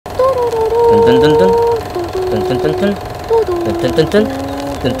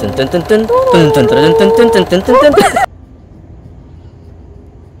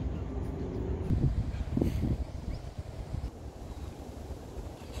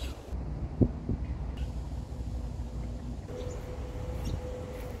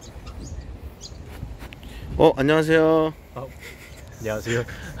안녕하세요. 안녕하세요.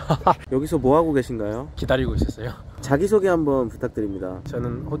 여기서 뭐 하고 계신가요? 기다리고 있었어요. 자기소개 한번 부탁드립니다.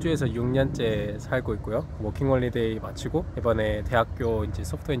 저는 호주에서 6년째 살고 있고요. 워킹홀리데이 마치고 이번에 대학교 이제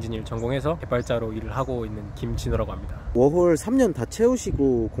소프트웨어 엔지니어를 전공해서 개발자로 일을 하고 있는 김진호라고 합니다. 워홀 3년 다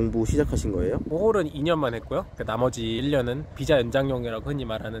채우시고 공부 시작하신 거예요? 워홀은 2년만 했고요. 나머지 1년은 비자 연장용이라고 흔히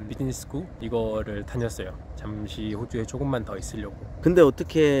말하는 비즈니스 스쿨 이거를 다녔어요. 잠시 호주에 조금만 더 있으려고. 근데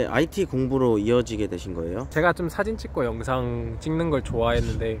어떻게 IT 공부로 이어지게 되신 거예요? 제가 좀 사진 찍고 영상 찍는 걸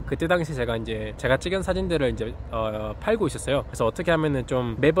좋아했는데 그때 당시 제가 찍은 사진들을 이제 팔고 있었어요. 그래서 어떻게 하면은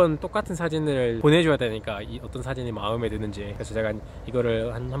좀 매번 똑같은 사진을 보내줘야 되니까 어떤 사진이 마음에 드는지, 그래서 제가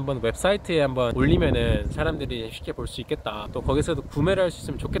이거를 한번 웹사이트에 한번 올리면은 사람들이 쉽게 볼 수 있겠다, 또 거기서도 구매를 할 수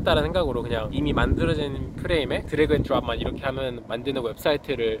있으면 좋겠다라는 생각으로 그냥 이미 만들어진 프레임에 드래그 앤 드롭만 이렇게 하면 만드는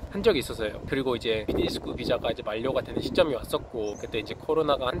웹사이트를 한 적이 있었어요. 그리고 이제 비즈니스쿨 비자가 이제 만료가 되는 시점이 왔었고, 그때 이제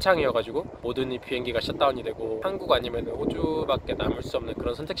코로나가 한창이어가지고 모든 비행기가 샷다운이 되고 한국 아니면 호주밖에 남을 수 없는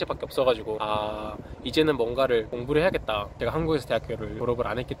그런 선택지밖에 없어가지고 이제는 뭔가를 공부를 해야겠다. 제가 한국에서 대학교를 졸업을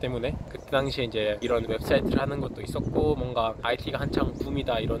안 했기 때문에 그때 당시에 이제 이런 웹사이트를 하는 것도 있었고, 뭔가 IT가 한창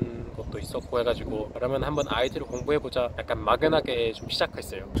붐이다 이런 것도 있었고 해가지고, 그러면 한번 IT를 공부해보자, 약간 막연하게 좀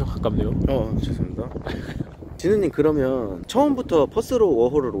시작했어요. 좀 가깝네요. 죄송합니다. 진우님, 그러면 처음부터 퍼스로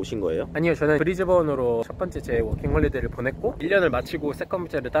워홀을 오신 거예요? 아니요, 저는 브리즈번으로 첫 번째 제 워킹홀리데이를 보냈고 1년을 마치고 세컨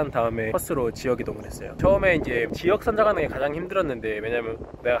비자를 딴 다음에 퍼스로 지역 이동을 했어요. 처음에 이제 지역 선정하는 게 가장 힘들었는데, 왜냐면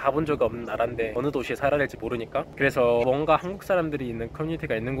내가 가본 적이 없는 나라인데 어느 도시에 살아야 될지 모르니까, 그래서 뭔가 한국 사람들이 있는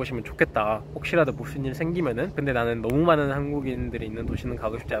커뮤니티가 있는 곳이면 좋겠다, 혹시라도 무슨 일 생기면은. 근데 나는 너무 많은 한국인들이 있는 도시는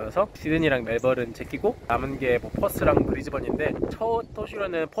가고 싶지 않아서 시드니랑 멜버른 제끼고 남은 게 뭐 퍼스랑 브리즈번인데, 첫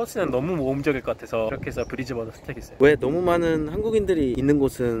도시로는 퍼스는 너무 모험적일 것 같아서 그렇게 해서 브리즈번을 선택했어요. 왜 너무 많은 한국인들이 있는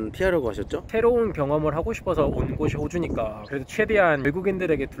곳은 피하려고 하셨죠? 새로운 경험을 하고 싶어서 온 곳이 호주니까, 그래도 최대한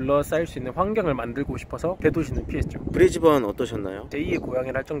외국인들에게 둘러싸일 수 있는 환경을 만들고 싶어서 대도시는 피했죠. 브리즈번 어떠셨나요? 제2의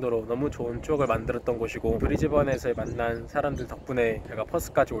고향이라 할 정도로 너무 좋은 추억을 만들었던 곳이고, 브리즈번에서 만난 사람들 덕분에 제가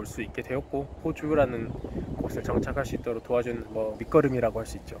퍼스까지 올 수 있게 되었고, 호주라는 곳을 정착할 수 있도록 도와준 밑거름이라고 할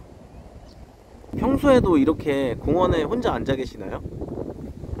수 있죠. 평소에도 이렇게 공원에 혼자 앉아 계시나요?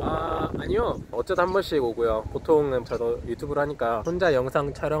 아니요, 어쩌다 한 번씩 오고요. 보통은 저도 유튜브를 하니까 혼자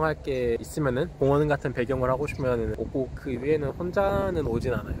영상 촬영할 게 있으면은 공원 같은 배경을 하고 싶으면 오고, 그 외에는 혼자는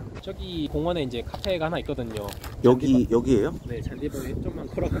오진 않아요. 저기 공원에 이제 카페가 하나 있거든요. 여기에요? 네, 잔디밭에 좀만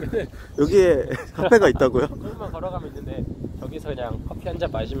걸어가면은 여기에 카페가 있다고요? 조금만 걸어가면 있는데, 저기서 그냥 커피 한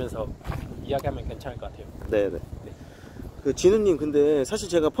잔 마시면서 이야기하면 괜찮을 것 같아요. 네네. 진우님, 근데 사실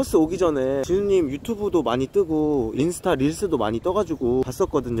제가 퍼스 오기 전에 진우님 유튜브도 많이 뜨고 인스타 릴스도 많이 떠가지고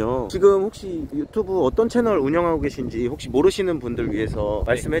봤었거든요. 지금 혹시 유튜브 어떤 채널 운영하고 계신지 혹시 모르시는 분들 위해서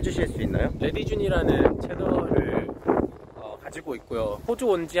말씀해 주실 수 있나요? 레디준이라는 채널을 가지고 있고요. 호주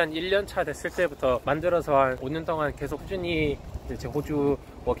온 지 한 1년 차 됐을 때부터 만들어서 한 5년 동안 계속 꾸준히 제 호주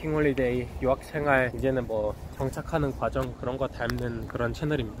워킹홀리데이, 유학생활, 이제는 뭐 정착하는 과정, 그런 거 담는 그런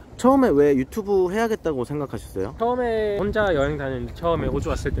채널입니다. 처음에 왜 유튜브 해야겠다고 생각하셨어요? 처음에 혼자 여행 다니는데, 처음에 호주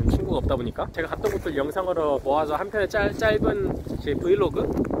왔을 때는 친구가 없다 보니까 제가 갔던 곳들 영상으로 모아서 한 편의 짧은 제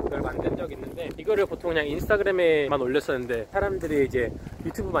브이로그를 만든 적이 있는데, 이거를 보통 그냥 인스타그램에만 올렸었는데 사람들이 이제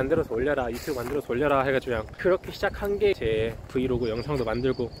유튜브 만들어서 올려라 해가지고 그냥 그렇게 시작한 게 제 브이로그 영상도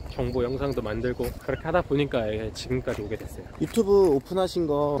만들고 정보 영상도 만들고, 그렇게 하다 보니까 지금까지 오게 됐어요. 유튜브 오픈하신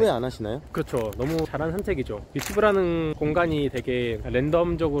거 후회 안 하시나요? 그렇죠. 너무 잘한 선택이죠. 유튜브라는 공간이 되게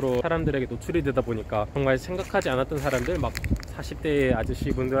랜덤적으로 사람들에게 노출이 되다 보니까 정말 생각하지 않았던 사람들, 막 40대 아저씨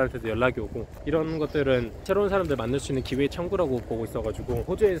분들한테도 연락이 오고, 이런 것들은 새로운 사람들 만날 수 있는 기회의 창구라고 보고 있어가지고,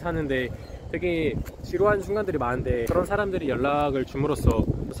 호주에 사는데 되게 지루한 순간들이 많은데 그런 사람들이 연락을 줌으로써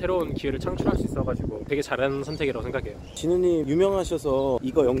새로운 기회를 창출할 수 있어가지고 되게 잘한 선택이라고 생각해요. 진우님 유명하셔서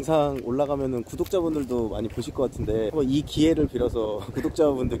이거 영상 올라가면은 구독자분들도 많이 보실 것 같은데, 한번 이 기회를 빌어서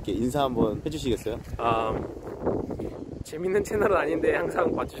구독자분들께 인사 한번 해주시겠어요? 재밌는 채널은 아닌데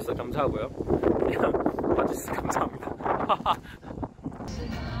항상 봐주셔서 감사하고요. 그냥 봐주셔서 감사합니다.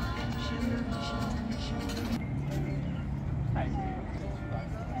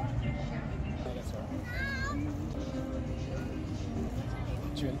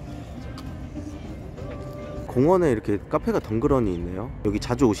 공원에 이렇게 카페가 덩그러니 있네요. 여기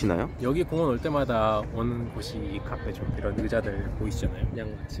자주 오시나요? 여기 공원 올 때마다 오는 곳이 이 카페죠. 이런 의자들 보이시잖아요.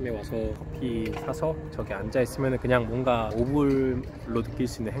 그냥 아침에 와서 커피 사서 저기 앉아 있으면 그냥 뭔가 오불로 느낄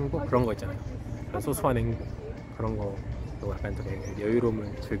수 있는 행복, 그런 거 있잖아요. 그런 소소한 행복, 그런 거 약간 되게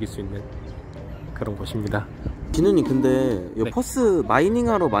여유로움을 즐길 수 있는 그런 곳입니다. 진우님, 근데 이 네. 퍼스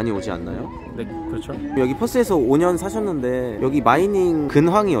마이닝하러 많이 오지 않나요? 네, 그렇죠. 여기 퍼스에서 5년 사셨는데 여기 마이닝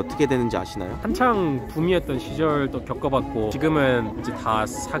근황이 어떻게 되는지 아시나요? 한창 붐이었던 시절도 겪어봤고, 지금은 이제 다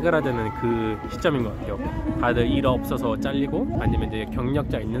사그라드는 그 시점인 것 같아요. 다들 일 없어서 잘리고, 아니면 이제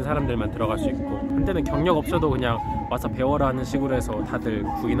경력자 있는 사람들만 들어갈 수 있고, 한때는 경력 없어도 그냥 와서 배워라 하는 식으로 해서 다들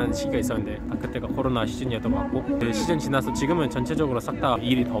구인하는 시기가 있었는데, 그때가 코로나 시즌이었던 것 같고, 그 시즌 지나서 지금은 전체적으로 싹 다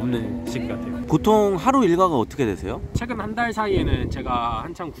일이 더 없는 시기 같아요. 보통 하루 일과가 어떻게 되세요? 최근 한 달 사이에는 제가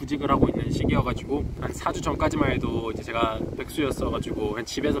한창 구직을 하고 있는 시기여가지고, 한 4주 전까지만 해도 이제 제가 백수였어가지고 그냥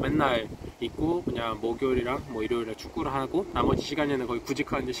집에서 맨날 있고, 그냥 목요일이랑 뭐 일요일에 축구를 하고, 나머지 시간에는 거의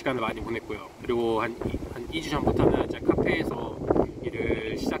구직하는데 시간을 많이 보냈고요. 그리고 한 2주 전부터는 이제 카페에서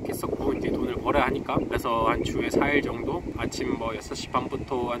일을 시작했었고, 이제 돈을 벌어야 하니까, 그래서 한 주에 4일 정도 아침 뭐 6시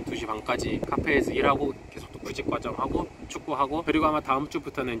반부터 한 2시 반까지 카페에서 일하고, 계속 또 구직 과정하고 축구하고, 그리고 아마 다음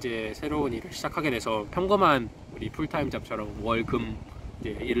주부터는 이제 새로운 일을 시작하게 돼서 평범한 우리 풀타임 잡처럼 월금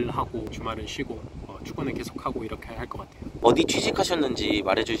이제 일을 하고 주말은 쉬고 축구는 계속하고 이렇게 할 것 같아요. 어디 취직하셨는지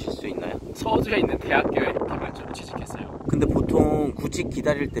말해주실 수 있나요? 서울에 있는 대학교에 개발자로 취직했어요. 근데 보통 구직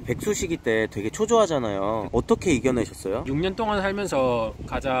기다릴 때 백수 시기 때 되게 초조하잖아요. 어떻게 이겨내셨어요? 6년 동안 살면서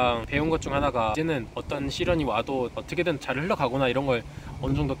가장 배운 것 중 하나가, 이제는 어떤 시련이 와도 어떻게든 잘 흘러가구나, 이런 걸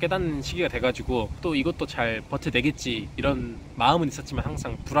어느 정도 깨닫는 시기가 돼가지고, 또 이것도 잘 버텨내겠지 이런 마음은 있었지만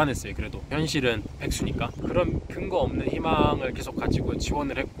항상 불안했어요. 그래도 현실은 백수니까 그런 근거 없는 희망을 계속 가지고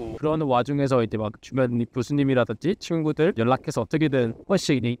지원을 했고, 그런 와중에서 이제 막 주변 교수님이라든지 친구들 연락해서 어떻게든 한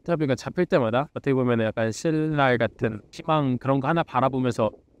번씩 인터뷰가 잡힐 때마다 어떻게 보면 약간 신랄 같은 희망, 그런 거 하나 바라보면서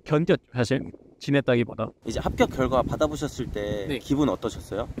견뎠죠. 사실 지냈다기보다. 이제 합격 결과 받아보셨을 때 네. 기분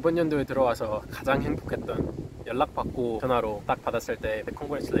어떠셨어요? 이번 연도에 들어와서 가장 행복했던, 연락받고 전화로 딱 받았을 때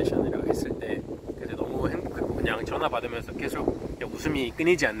Congratulations이라고 했을 때 그때 너무 행복했고, 그냥 전화 받으면서 계속 웃음이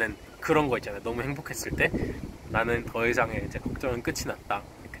끊이지 않는 그런 거 있잖아요. 너무 행복했을 때 나는 더 이상의 이제 걱정은 끝이 났다.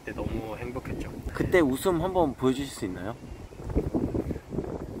 그때 너무 행복했죠. 그때 웃음 한번 보여주실 수 있나요?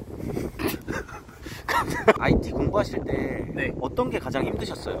 IT 공부하실 때 네. 어떤 게 가장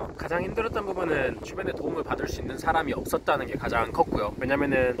힘드셨어요? 가장 힘들었던 부분은 주변에 도움을 받을 수 있는 사람이 없었다는 게 가장 컸고요.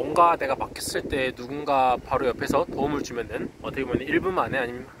 왜냐면은 뭔가 내가 막혔을 때 누군가 바로 옆에서 도움을 주면은 어떻게 보면 1분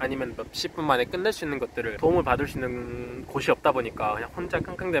만에 아니면 몇십 분 만에 끝낼 수 있는 것들을 도움을 받을 수 있는 곳이 없다 보니까 그냥 혼자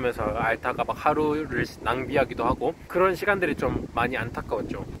끙끙대면서 앓다가 막 하루를 낭비하기도 하고, 그런 시간들이 좀 많이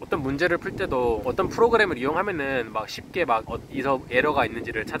안타까웠죠. 어떤 문제를 풀 때도 어떤 프로그램을 이용하면은 막 쉽게 막 어디서 에러가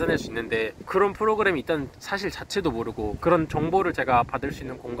있는지를 찾아낼 수 있는데, 그런 프로그램이 있다는 사실 자체도 모르고 그런 정보를 제가 받을 수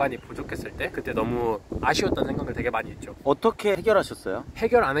있는 공간이 부족했을 때 그때 너무 아쉬웠다는 생각을 되게 많이 했죠. 어떻게 해결하셨어요?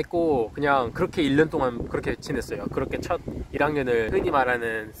 해결 안 했고 그냥 그렇게 1년 동안 그렇게 지냈어요. 그렇게 첫 1학년을 흔히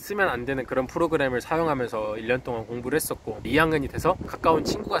말하는 쓰면 안 되는 그런 프로그램을 사용하면서 1년 동안 공부를 했었고, 2학년이 돼서 가까운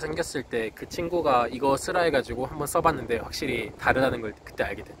친구가 생겼을 때 그 친구가 이거 쓰라 해가지고 한번 써봤는데 확실히 다르다는 걸 그때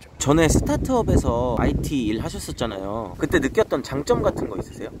알게 됐죠. 전에 스타트업에서 IT 일 하셨었잖아요. 그때 느꼈던 장점 같은 거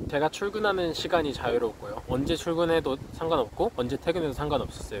있으세요? 제가 출근하는 시간이 자유롭고요. 언제 출근해도 상관없고 언제 퇴근해도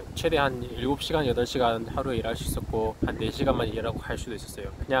상관없었어요. 최대한 7시간, 8시간 하루에 일할 수 있었고, 한 4시간만 일하고 갈 수도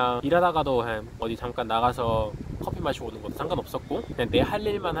있었어요. 그냥 일하다가도 어디 잠깐 나가서 커피 마시고 오는 것도 상관없었고, 그냥 내 할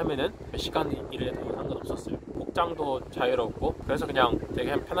일만 하면은 몇 시간 일을 해도 상관없었어요. 복장도 자유롭고, 그래서 그냥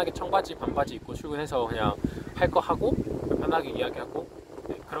되게 편하게 청바지 반바지 입고 출근해서 그냥 할 거 하고 편하게 이야기하고,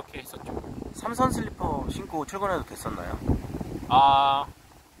 네, 그렇게 했었죠. 삼선 슬리퍼 신고 출근해도 됐었나요?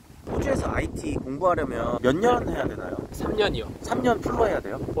 호주에서 IT 공부하려면 몇 년 해야 되나요? 3년이요. 3년 풀로 해야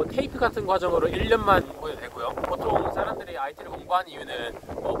돼요? 뭐 테이프 같은 과정으로 1년만 공부해도 되고요. 보통 사람들이 IT를 공부하는 이유는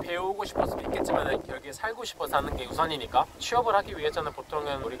뭐 배우고 싶어서도 있겠지만 결국에 살고 싶어서 하는 게 우선이니까, 취업을 하기 위해서는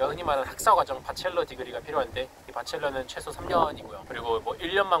보통은 우리가 흔히 말하는 학사 과정 바첼러 디그리가 필요한데, 이 바첼러는 최소 3년이고요. 그리고 뭐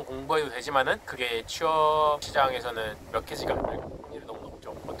 1년만 공부해도 되지만은 그게 취업 시장에서는 몇 개지가 안 될 확률이 너무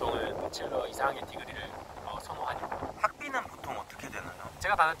높죠. 보통은 바첼러 이상의 디그리를 선호하니까. 학비는 보통 어떻게 되나요?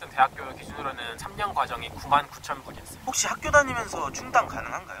 제가 다녔던 대학교 기준으로는 3년 과정이 99,000불이었어요. 혹시 학교 다니면서 충당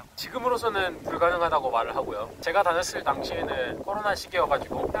가능한가요? 지금으로서는 불가능하다고 말을 하고요. 제가 다녔을 당시에는 코로나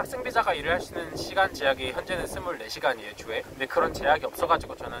시기여가지고 학생 비자가 일을 할 수 있는 시간 제약이 현재는 24시간이에요, 주에. 근데 그런 제약이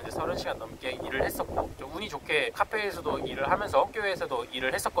없어가지고 저는 이제 30시간 넘게 일을 했었고, 좀 운이 좋게 카페에서도 일을 하면서 학교에서도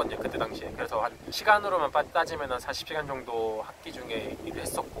일을 했었거든요, 그때 당시에. 그래서 한 시간으로만 따지면 한 40시간 정도 학기 중에 일을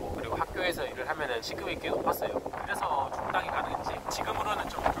했었고, 그리고 학교에서 일을 하면은 시급이 꽤 높았어요. 그래서 충당이 가능했지, 지금으로는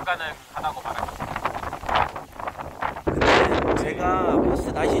좀 불가능하다고 말할 것 같아요. 퍼스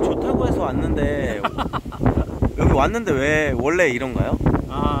날씨 좋다고 해서 왔는데 여기 왔는데 왜 원래 이런가요?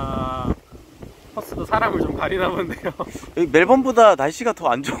 아, 퍼스도 사람을 좀 가리나 본데요. 여기 멜번보다 날씨가 더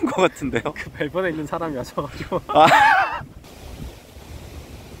안 좋은 것 같은데요? 그 멜번에 있는 사람이 와셔가지고.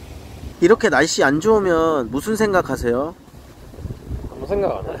 이렇게 날씨 안 좋으면 무슨 생각하세요? 아무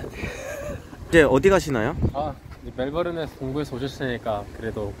생각 안 하는데. 이제 어디 가시나요? 멜버른에서 공부해서 오셨으니까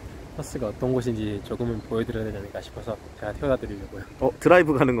그래도 퍼스가 어떤 곳인지 조금은 보여드려야 되지 않을까 싶어서 제가 태워다 드리려고요.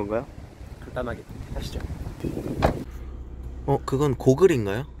 드라이브 가는 건가요? 간단하게 하시죠. 그건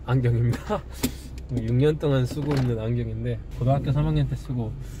고글인가요? 안경입니다. 6년 동안 쓰고 있는 안경인데 고등학교 3학년 때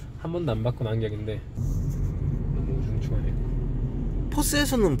쓰고 한 번도 안 바꾼 안경인데 너무 우중충하네요.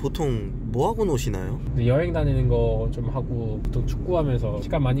 퍼스에서는 보통 뭐하고 노시나요? 여행 다니는 거 좀 하고 보통 축구하면서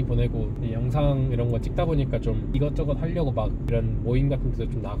시간 많이 보내고 영상 이런 거 찍다 보니까 좀 이것저것 하려고 막 이런 모임 같은 데도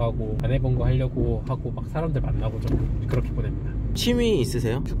좀 나가고 안 해본 거 하려고 하고 막 사람들 만나고 좀 그렇게 보냅니다. 취미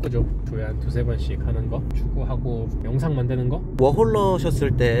있으세요? 축구죠. 주에 한 두세 번씩 하는 거, 축구하고 영상 만드는 거.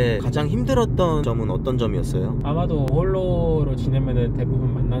 워홀러셨을 때 가장 힘들었던 점은 어떤 점이었어요? 아마도 워홀러로 지내면은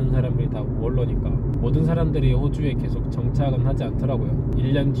대부분 만나는 사람들이 다 워홀러니까 모든 사람들이 호주에 계속 정착은 하지 않더라고요.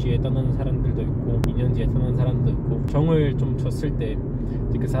 1년 뒤에 떠나는 사람들도 있고 2년 뒤에 떠나는 사람도 있고 정을 좀 줬을 때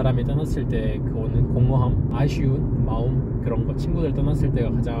그 사람이 떠났을 때 그 오는 공허함, 아쉬운 마음 그런 거, 친구들 떠났을 때가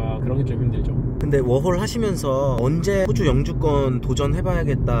가장 그런 게 좀 힘들죠. 근데 워홀 하시면서 언제 호주 영주권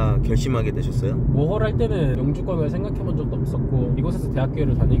도전해봐야겠다 결심하게 되셨어요? 워홀 할 때는 영주권을 생각해본 적도 없었고 이곳에서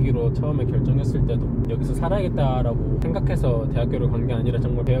대학교를 다니기로 처음에 결정했을 때도 여기서 살아야겠다라고 생각해서 대학교를 간 게 아니라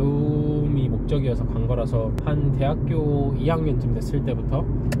정말 배움이 목적이어서 간 거라서 한 대학교 2학년쯤 됐을 때부터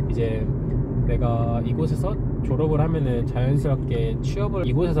이제 내가 이곳에서 졸업을 하면은 자연스럽게 취업을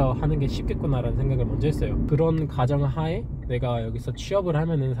이곳에서 하는 게 쉽겠구나라는 생각을 먼저 했어요. 그런 가정 하에 내가 여기서 취업을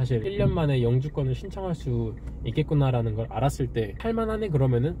하면은 사실 1년 만에 영주권을 신청할 수 있겠구나라는 걸 알았을 때 할만하네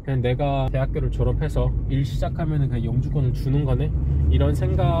그러면은 그냥 내가 대학교를 졸업해서 일 시작하면은 그냥 영주권을 주는 거네 이런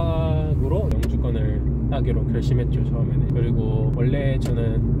생각으로 영주권을 따기로 결심했죠 처음에는. 그리고 원래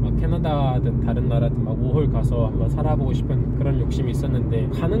저는 막 캐나다든 다른 나라든 막 워홀 가서 한번 살아보고 싶은 그런 욕심이 있었는데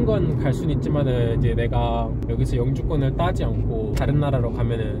가는 건 갈 수는 있지만은 이제 내가 여기서 영주권을 따지 않고 다른 나라로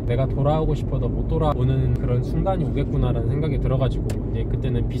가면은 내가 돌아오고 싶어도 못 돌아오는 그런 순간이 오겠구나라는 생각이 들어가지고 이제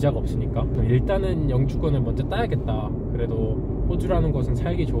그때는 비자가 없으니까 일단은 영주권을 먼저 따야겠다. 그래도 호주라는 곳은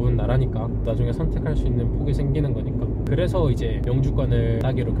살기 좋은 나라니까 나중에 선택할 수 있는 폭이 생기는 거니까 그래서 이제 영주권을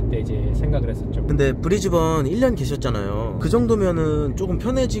따기로 그때 이제 생각을 했었죠. 근데 브리즈번 1년 계셨잖아요. 그 정도면은 조금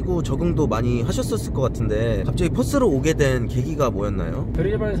편해지고 적응도 많이 하셨었을 것 같은데 갑자기 퍼스로 오게 된 계기가 뭐였나요?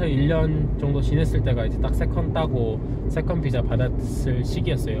 브리즈번에서 1년 정도 지냈을 때가 이제 딱 세컨 따고 세컨 비자 받았을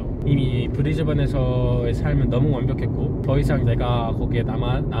시기였어요. 이미 브리즈번에서의 삶은 너무 완벽했고 더 이상 내가 거기에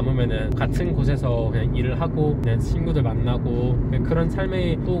남으면은 같은 곳에서 그냥 일을 하고 그냥 친구들 만나고 그런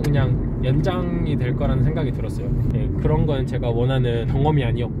삶에 또 그냥 연장이 될 거라는 생각이 들었어요. 그런 건 제가 원하는 경험이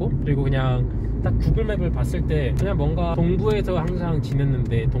아니었고 그리고 그냥 딱 구글맵을 봤을 때 그냥 뭔가 동부에서 항상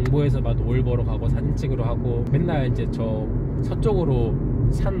지냈는데 동부에서 막 노을 보러 가고 사진 찍으러 하고 맨날 이제 저 서쪽으로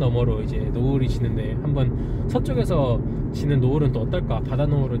산 너머로 이제 노을이 지는데 한번 서쪽에서 지는 노을은 또 어떨까, 바다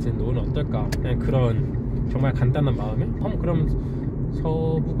너머로 지는 노을은 어떨까, 그냥 그런 정말 간단한 마음에 그럼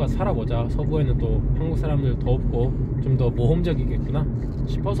서부가 살아보자. 서부에는 또 한국 사람들 더 없고 좀 더 모험적이겠구나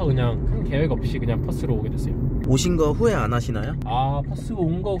싶어서 그냥 큰 계획 없이 그냥 퍼스로 오게 됐어요. 오신 거 후회 안 하시나요? 퍼스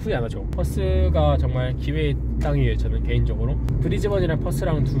온 거 후회 안 하죠. 퍼스가 정말 기회의 땅이에요. 저는 개인적으로 브리즈번이랑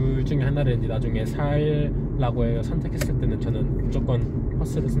퍼스랑 둘 중에 하나를 이제 나중에 살라고 해요. 선택했을 때는 저는 무조건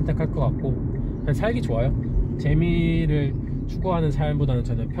퍼스를 선택할 것 같고 그냥 살기 좋아요. 재미를 추구하는 삶보다는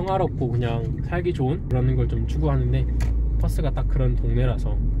저는 평화롭고 그냥 살기 좋은 그런 걸 좀 추구하는데 퍼스가 딱 그런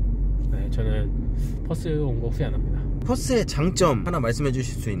동네라서 저는 퍼스 온 거 후회 안 합니다. 퍼스의 장점 하나 말씀해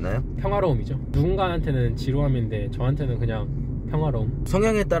주실 수 있나요? 평화로움이죠. 누군가한테는 지루함인데 저한테는 그냥 평화로움.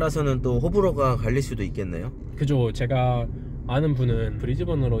 성향에 따라서는 또 호불호가 갈릴 수도 있겠네요. 그죠. 제가 아는 분은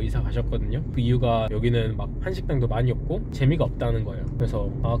브리즈번으로 이사 가셨거든요. 그 이유가 여기는 막 한식당도 많이 없고 재미가 없다는 거예요.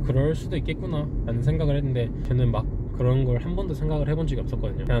 그래서 그럴 수도 있겠구나 라는 생각을 했는데 저는 막 그런 걸 한 번도 생각을 해본 적이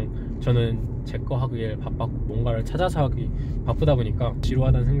없었거든요. 그냥 저는 제 거 하기에 바빴고 뭔가를 찾아서 하기 바쁘다 보니까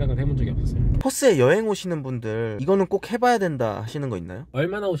지루하다는 생각을 해본 적이 없었어요. 퍼스에 여행 오시는 분들 이거는 꼭 해봐야 된다 하시는 거 있나요?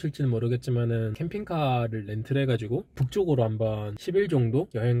 얼마나 오실지는 모르겠지만은 캠핑카를 렌트를 해가지고 북쪽으로 한번 10일 정도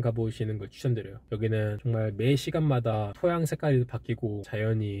여행 가보시는 걸 추천드려요. 여기는 정말 매 시간마다 토양 색깔이 바뀌고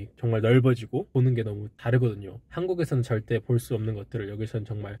자연이 정말 넓어지고 보는 게 너무 다르거든요. 한국에서는 절대 볼 수 없는 것들을 여기서는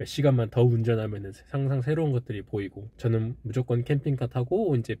정말 몇 시간만 더 운전하면은 항상 새로운 것들이 보이고 저는 무조건 캠핑카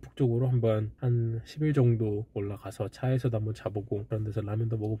타고 이제 북쪽으로 한번 한 10일 정도 올라가서 차에서도 한번 자보고 그런 데서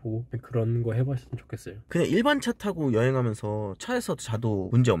라면도 먹어보고 그런 거 해봤으면 좋겠어요. 그냥 일반 차 타고 여행하면서 차에서 자도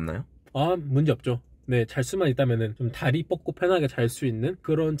문제 없나요? 아, 문제 없죠. 네, 잘 수만 있다면은 좀 다리 뻗고 편하게 잘 수 있는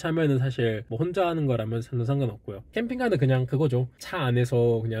그런 차면은 사실 뭐 혼자 하는 거라면 상관없고요. 캠핑카는 그냥 그거죠. 차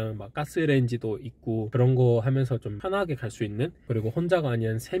안에서 그냥 막 가스레인지도 있고 그런 거 하면서 좀 편하게 갈 수 있는, 그리고 혼자가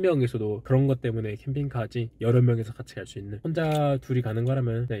아닌 3명이서도 그런 것 때문에 캠핑카지 여러 명이서 같이 갈 수 있는, 혼자 둘이 가는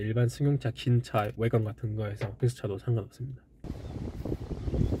거라면 그냥 일반 승용차, 긴 차, 외관 같은 거에서 그래서 차도 상관없습니다.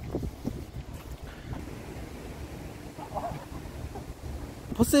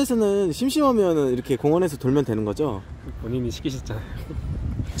 버스에서는 심심하면 이렇게 공원에서 돌면 되는 거죠? 본인이 시키셨잖아요.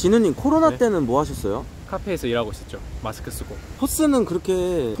 진우님, 코로나 네. 때는 뭐 하셨어요? 카페에서 일하고 있었죠. 마스크 쓰고. 버스는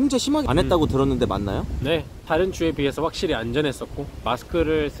그렇게 통제 심하게 안 했다고 들었는데 맞나요? 네, 다른 주에 비해서 확실히 안전했었고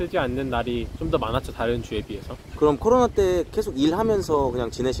마스크를 쓰지 않는 날이 좀 더 많았죠, 다른 주에 비해서. 그럼 코로나 때 계속 일하면서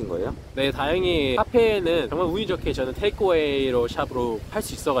그냥 지내신 거예요? 네, 다행히 카페는 정말 운이 좋게 저는 테이크어웨이로 샵으로 할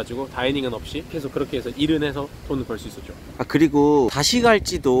수 있어가지고 다이닝은 없이 계속 그렇게 해서 일은 해서 돈을 벌 수 있었죠. 아, 그리고 다시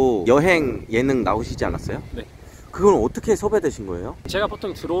갈지도 여행 예능 나오시지 않았어요? 네. 그건 어떻게 섭외되신 거예요? 제가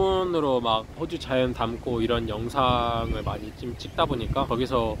보통 드론으로 막 호주 자연 담고 이런 영상을 많이 찍다 보니까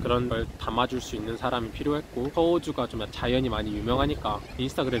거기서 그런 걸 담아줄 수 있는 사람이 필요했고, 호주가 좀 자연이 많이 유명하니까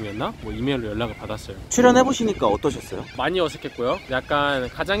인스타그램이었나? 뭐 이메일로 연락을 받았어요. 출연해보시니까 어떠셨어요? 많이 어색했고요. 약간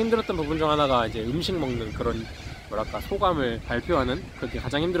가장 힘들었던 부분 중 하나가 이제 음식 먹는 그런 뭐랄까 소감을 발표하는, 그게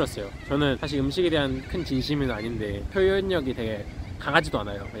가장 힘들었어요. 저는 사실 음식에 대한 큰 진심은 아닌데 표현력이 되게 강하지도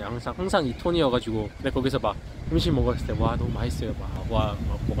않아요. 그냥 항상 이 톤이어가지고, 근데 거기서 막 음식 먹었을 때 와 너무 맛있어요, 와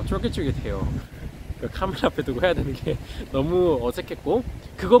뭐가 쫄깃쫄깃해요. 그 카메라 앞에 두고 해야 되는 게 너무 어색했고,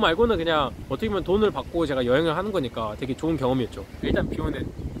 그거 말고는 그냥 어떻게 보면 돈을 받고 제가 여행을 하는 거니까 되게 좋은 경험이었죠. 일단 비 오는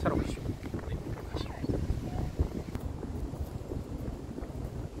차로 가시죠.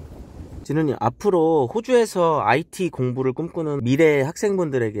 진우님, 앞으로 호주에서 IT 공부를 꿈꾸는 미래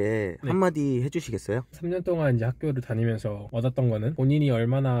학생분들에게 한마디 해주시겠어요? 3년 동안 이제 학교를 다니면서 얻었던 거는, 본인이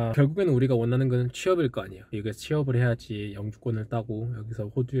얼마나, 결국에는 우리가 원하는 거는 취업일 거 아니에요. 여기서 취업을 해야지 영주권을 따고 여기서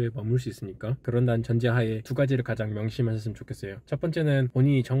호주에 머물 수 있으니까, 그런다는 전제하에 두 가지를 가장 명심하셨으면 좋겠어요. 첫 번째는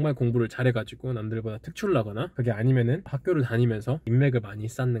본인이 정말 공부를 잘해가지고 남들보다 특출나거나, 그게 아니면은 학교를 다니면서 인맥을 많이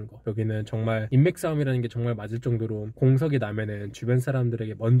쌓는 거. 여기는 정말 인맥 싸움이라는 게 정말 맞을 정도로, 공석이 나면은 주변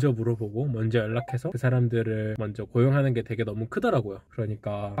사람들에게 먼저 물어보고 먼저 연락해서 그 사람들을 먼저 고용하는 게 되게 너무 크더라고요.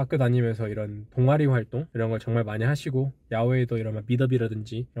 그러니까 학교 다니면서 이런 동아리 활동 이런 걸 정말 많이 하시고, 야외에도 이런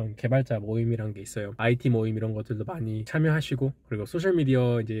미더비라든지 이런 개발자 모임이란 게 있어요. IT 모임 이런 것들도 많이 참여하시고, 그리고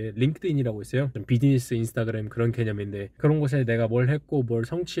소셜미디어 이제 링크드인이라고 있어요. 좀 비즈니스 인스타그램 그런 개념인데, 그런 곳에 내가 뭘 했고 뭘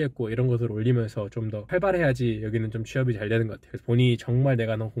성취했고 이런 것들을 올리면서 좀 더 활발해야지 여기는 좀 취업이 잘 되는 것 같아요. 그래서 본인이 정말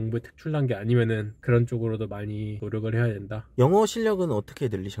내가 너무 공부에 특출난 게 아니면은 그런 쪽으로도 많이 노력을 해야 된다. 영어 실력은 어떻게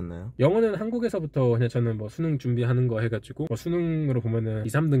늘리셨나요? 영어는 한국에서부터 그냥 저는 뭐 수능 준비하는 거 해가지고 뭐 수능으로 보면은 2,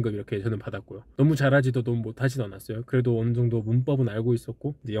 3등급 이렇게 저는 받았고요. 너무 잘하지도 너무 못하지도 않았어요. 그래도 어느 정도 문법은 알고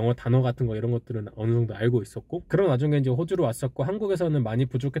있었고, 이제 영어 단어 같은 거 이런 것들은 어느 정도 알고 있었고, 그런 와중에 이제 호주로 왔었고, 한국에서는 많이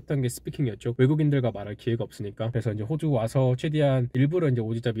부족했던 게 스피킹이었죠. 외국인들과 말할 기회가 없으니까. 그래서 이제 호주 와서 최대한 일부러 이제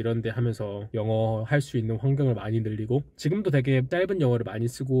오지잡 이런 데 하면서 영어 할 수 있는 환경을 많이 늘리고, 지금도 되게 짧은 영어를 많이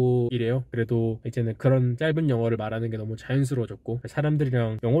쓰고 이래요. 그래도 이제는 그런 짧은 영어를 말하는 게 너무 자연스러워졌고,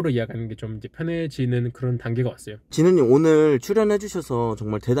 사람들이랑 영어로 이야기하는 게 좀 이제 편해지는 그런 단계가 왔어요. 진우님, 오늘 출연해주셔서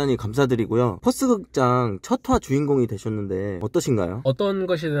정말 대단히 감사드리고요. 퍼스극장 첫 화 주인공이 되셨는데 어떠신가요? 어떤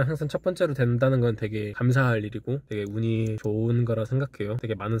것이든 항상 첫 번째로 된다는 건 되게 감사할 일이고 되게 운이 좋은 거라 생각해요.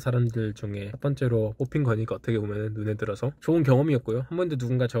 되게 많은 사람들 중에 첫 번째로 뽑힌 거니까 어떻게 보면 눈에 들어서 좋은 경험이었고요. 한 번도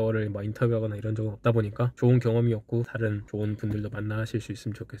누군가 저를 뭐 인터뷰하거나 이런 적은 없다 보니까 좋은 경험이었고, 다른 좋은 분들도 만나실 수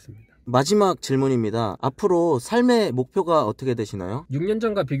있으면 좋겠습니다. 마지막 질문입니다. 앞으로 삶의 목표가 어떻게 되시나요? 6년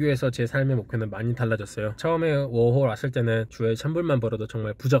전과 비교해서 제 삶의 목표는 많이 달라졌어요. 처음에 워홀 왔을 때는 주에 1000불만 벌어도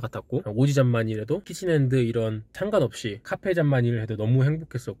정말 부자 같았고, 오지잡만 일해도 키친핸드 이런 상관없이 카페 잡만 일해도 너무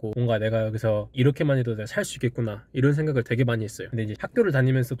행복했었고, 뭔가 내가 여기서 이렇게만 해도 내가 살 수 있겠구나 이런 생각을 되게 많이 했어요. 근데 이제 학교를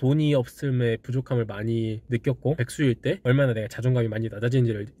다니면서 돈이 없음의 부족함을 많이 느꼈고, 백수일 때 얼마나 내가 자존감이 많이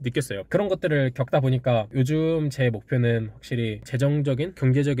낮아지는지를 느꼈어요. 그런 것들을 겪다 보니까 요즘 제 목표는 확실히 재정적인,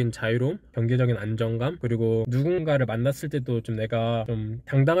 경제적인 자유로움, 경제적인 안정감, 그리고 누군가를 만났을 때도 좀 내가 좀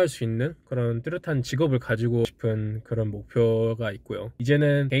당당할 수 있는 그런 뚜렷한 직업을 가지고 싶은 그런 목표가 있고요.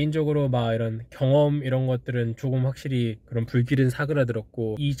 이제는 개인적으로 막 이런 경험 이런 것들은 조금 확실히 그런 불길은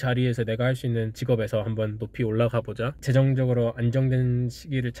사그라들었고, 이 자리에서 내가 할 수 있는 직업에서 한번 높이 올라가 보자, 재정적으로 안정된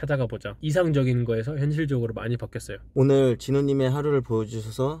시기를 찾아가 보자, 이상적인 거에서 현실적으로 많이 바뀌었어요. 오늘 진우님의 하루를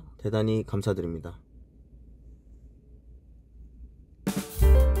보여주셔서 대단히 감사드립니다.